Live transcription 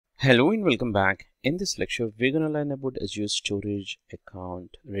Hello and welcome back. In this lecture, we're going to learn about Azure Storage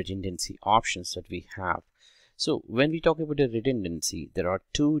account redundancy options that we have. So when we talk about a redundancy, there are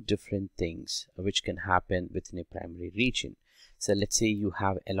two different things which can happen within a primary region. So let's say you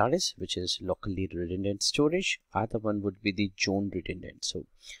have LRS, which is locally redundant storage. Other one would be the zone redundant. So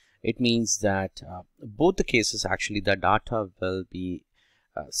it means that both the cases actually the data will be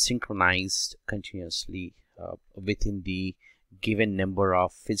synchronized continuously within the given number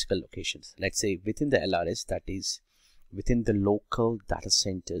of physical locations. Let's say within the LRS, that is within the local data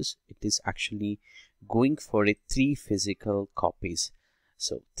centers, it is actually going for a 3 physical copies.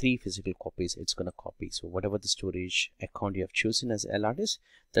 So 3 physical copies it's going to copy. So whatever the storage account you have chosen as LRS,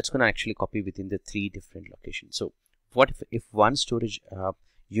 that's going to actually copy within the 3 different locations. So what if one storage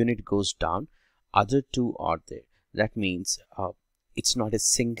unit goes down, other 2 are there? That means it's not a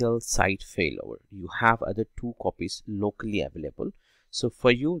single site failover. You have other 2 copies locally available. So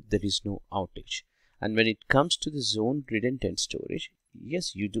for you, there is no outage. And when it comes to the zone redundant storage,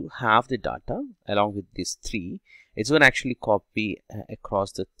 yes, you do have the data along with these 3. It's going to actually copy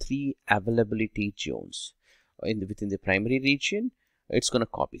across the 3 availability zones within the primary region. It's going to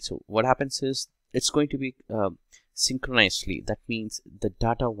copy. So what happens is it's going to be synchronously. That means the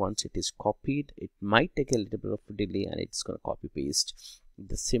data, once it is copied, it might take a little bit of a delay and it's going to copy paste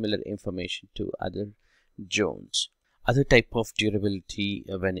the similar information to other zones. Other type of durability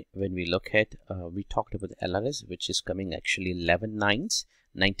when we look at we talked about the LRS, which is coming actually 11 nines,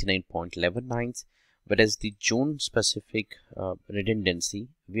 99.11 nines, whereas the zone specific redundancy,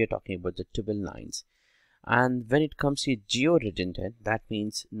 we are talking about the 12 nines. And when it comes to geo redundant, that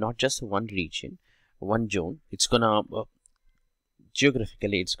means not just one region, one zone, it's gonna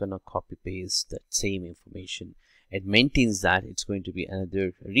geographically it's gonna copy paste that same information. It maintains that it's going to be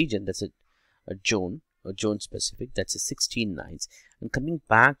another region, that's a zone specific, that's a 16 nines. And coming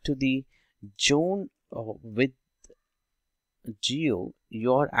back to the zone with geo,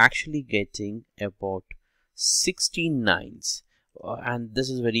 you're actually getting about 16 nines. And this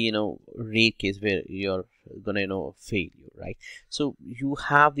is very rare case where you're gonna fail you, right? So you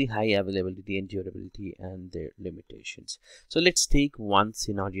have the high availability and durability and their limitations. So let's take one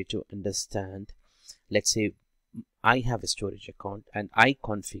scenario to understand. Let's say I have a storage account and I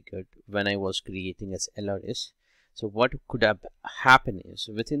configured when I was creating as LRS. So what could have happened is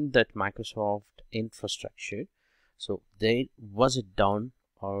within that Microsoft infrastructure, so there was a down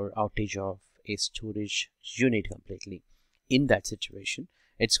or outage of a storage unit completely. In that situation,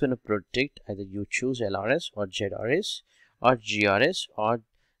 it's going to protect either you choose LRS or ZRS or GRS or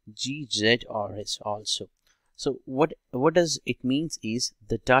GZRS also. So what does it means is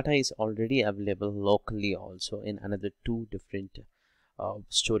the data is already available locally also in another 2 different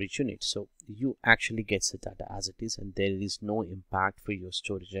storage units. So you actually get the data as it is and there is no impact for your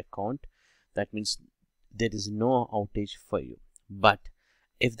storage account. That means there is no outage for you. But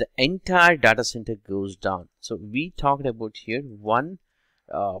if the entire data center goes down, so we talked about here one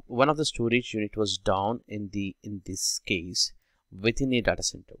of the storage unit was down in this case within a data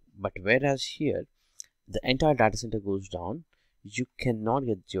center, but whereas here the entire data center goes down, you cannot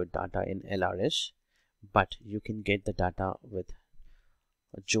get your data in LRS, but you can get the data with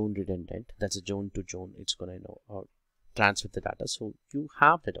a zone redundant. That's a zone to zone, it's gonna transfer the data. So you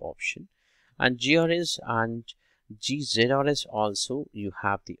have that option, and GRS and GZRS also you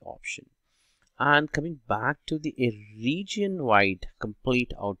have the option. And coming back to the region-wide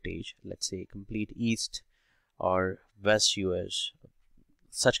complete outage, let's say complete East or West US,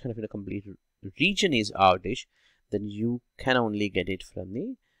 such kind of a complete region is outage, then you can only get it from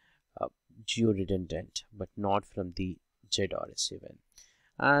the geo redundant, but not from the ZRS event.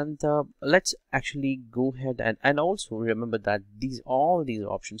 And let's actually go ahead and also remember that all these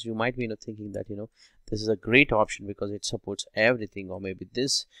options, you might be thinking that this is a great option because it supports everything, or maybe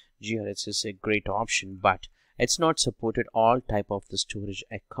this GRS is a great option, but it's not supported all type of the storage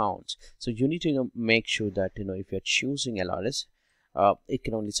accounts. So you need to make sure that if you're choosing LRS, it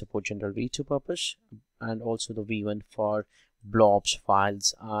can only support general V2 purpose and also the V1 for blobs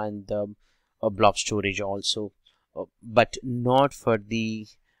files and blob storage also. But not for the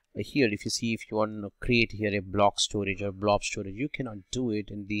here. If you want to create here a block storage or blob storage, you cannot do it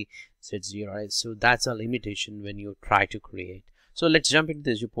in the ZRS. So that's a limitation when you try to create. So let's jump into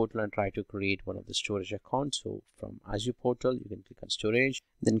the Azure portal and try to create one of the storage accounts. So from Azure portal, you can click on storage,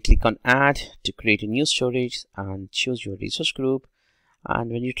 then click on add to create a new storage and choose your resource group.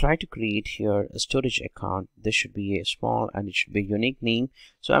 And when you try to create here a storage account, this should be a small and it should be a unique name.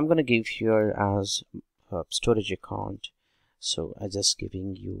 So I'm going to give here as storage account, so I'm just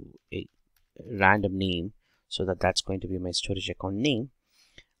giving you a random name, so that's going to be my storage account name.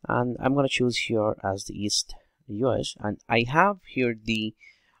 and I'm going to choose here as the East US, and I have here the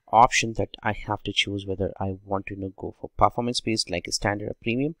option that I have to choose whether I want to go for performance based like a standard or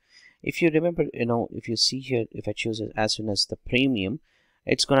premium. If you remember, if you see here, if I choose it as soon as the premium,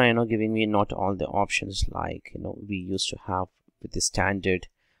 it's gonna giving me not all the options like we used to have with the standard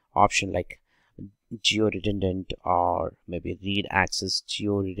option like geo redundant or maybe read access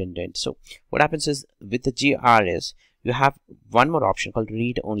geo redundant. So what happens is with the GRS you have one more option called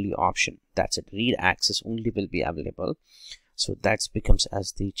read only option. That's it, read access only will be available. So that becomes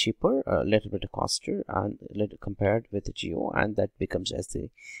as the cheaper, a little bit costlier, and little compared with the geo, and that becomes as the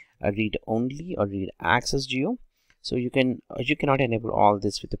read only or read access geo. So you cannot enable all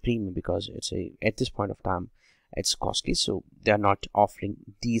this with the premium because it's at this point of time it's costly, so they are not offering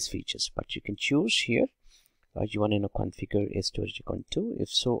these features. But you can choose here you want to configure a storage account too. If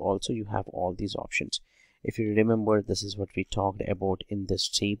so, also you have all these options. If you remember, this is what we talked about in this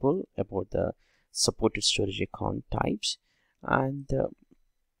table about the supported storage account types, and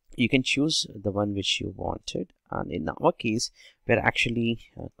you can choose the one which you wanted. And in our case, we're actually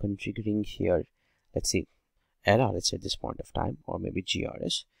configuring here, let's say LRS at this point of time, or maybe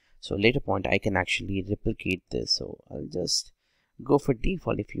GRS. So later point I can actually replicate this. So I'll just go for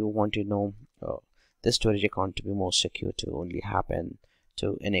default. If you want to know the storage account to be more secure, to only happen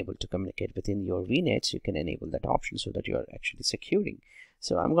to enable to communicate within your VNets, you can enable that option so that you are actually securing.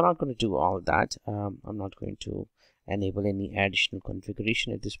 So I'm not going to do all that. I'm not going to enable any additional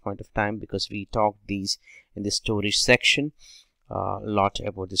configuration at this point of time because we talked these in the storage section a lot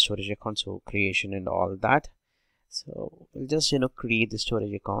about the storage account, so creation and all that. So we'll just create the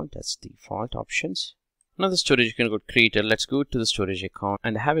storage account as default options. Now the storage account got created. Let's go to the storage account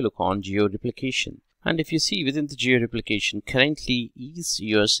and have a look on geo replication. And if you see within the geo replication, currently East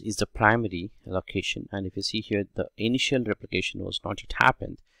US is the primary location, and if you see here the initial replication was not yet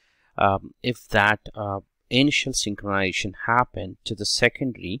happened. If that initial synchronization happened to the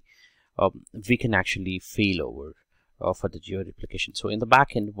secondary, we can actually fail over for the geo replication. So in the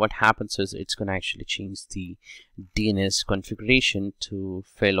backend, what happens is it's going to actually change the DNS configuration to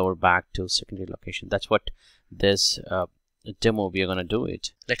fail over back to secondary location. That's what this demo we are going to do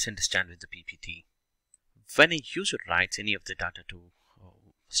it. Let's understand with the PPT. When a user writes any of the data to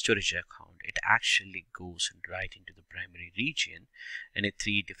storage account, it actually goes and right into the primary region in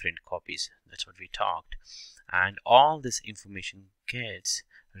 3 different copies. That's what we talked, and all this information gets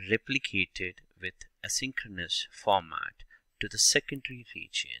replicated with asynchronous format to the secondary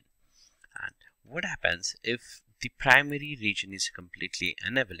region. And what happens if the primary region is completely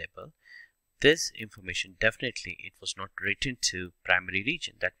unavailable? This information, definitely it was not written to primary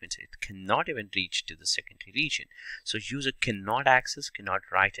region. That means it cannot even reach to the secondary region. So user cannot access, cannot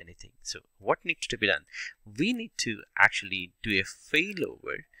write anything. So what needs to be done? We need to actually do a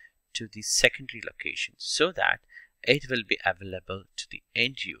failover to the secondary location so that it will be available to the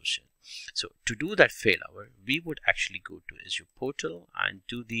end user. So to do that failover, we would actually go to Azure portal and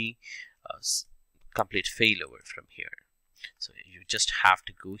do the complete failover from here. So you just have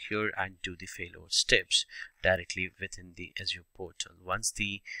to go here and do the failover steps directly within the Azure portal once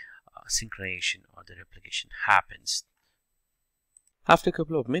the synchronization or the replication happens. After a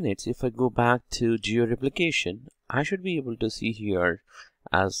couple of minutes, if I go back to geo replication, I should be able to see here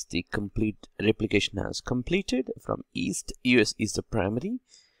as the complete replication has completed. From East US is the primary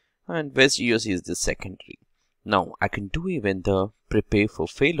and West US is the secondary. Now I can do even the prepare for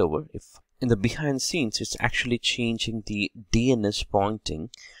failover. If in the behind scenes it's actually changing the DNS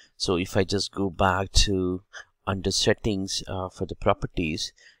pointing. So if I just go back to under settings for the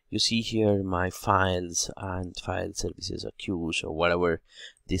properties, you see here my files and file services or queues or whatever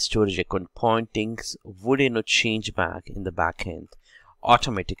the storage account pointings would change back in the backend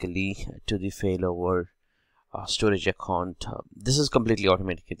automatically to the failover storage account. This is completely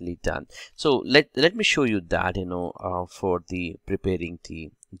automatically done. So let me show you that for the preparing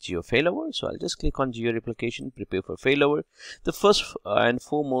the geo failover. So I'll just click on geo replication, prepare for failover. The first and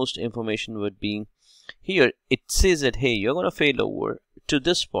foremost information would be here. It says that hey, you're going to failover to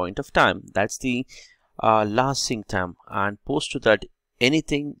this point of time. That's the last sync time, and post to that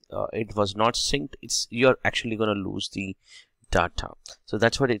anything it was not synced, you're actually going to lose the data. So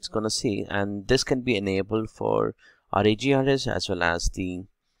that's what it's going to say, and this can be enabled for RA-GRS as well as the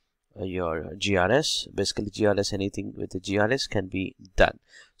your GRS. Basically GRS, anything with the GRS can be done.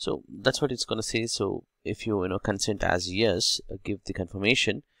 So that's what it's going to say. So if you consent as yes, give the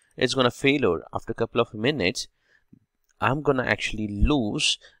confirmation, it's going to fail over. After a couple of minutes, I'm going to actually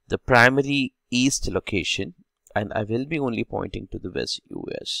lose the primary East location and I will be only pointing to the West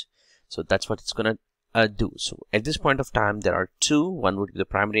US. So that's what it's going to do. So at this point of time, there are two. One would be the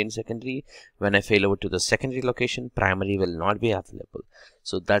primary and secondary. When I fail over to the secondary location, primary will not be available.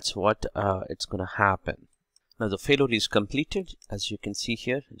 So that's what it's going to happen. Now the failover is completed. As you can see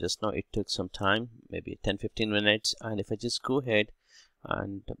here, just now it took some time, maybe 10-15 minutes. And if I just go ahead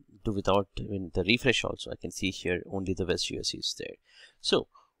and do without doing the refresh also, I can see here only the WestGRS is there. So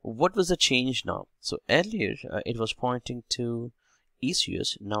what was the change now? So earlier it was pointing to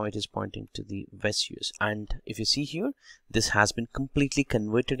EastGRS, now it is pointing to the WestGRS. And if you see here, this has been completely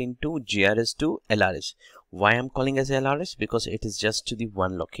converted into GRS to LRS. Why I'm calling as LRS? Because it is just to the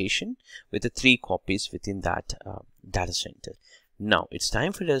one location with the 3 copies within that data center. Now it's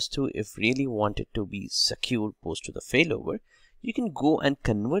time for us to, if really want it to be secure post to the failover, you can go and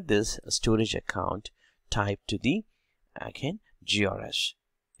convert this storage account type to the, again, GRS.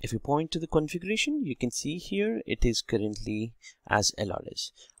 If you point to the configuration, you can see here it is currently as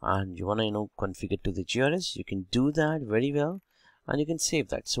LRS, and you want to configure to the GRS. You can do that very well, and you can save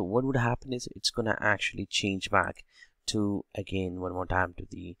that. So what would happen is it's gonna actually change back to, again, one more time to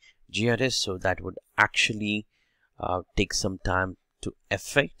the GRS. So that would actually take some time to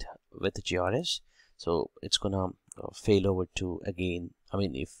affect with the GRS. So it's gonna fail over to, again, I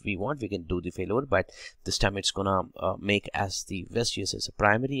mean, if we want, we can do the failover, but this time it's gonna make as the WestGRS is a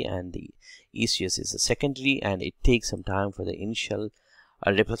primary and the EastGRS is a secondary, and it takes some time for the initial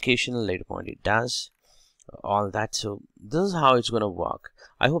replication. Later point it does all that. So this is how it's gonna work.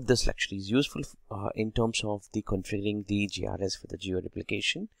 I hope this lecture is useful in terms of the configuring the GRS for the geo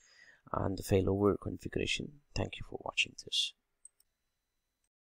replication and the failover configuration. Thank you for watching this.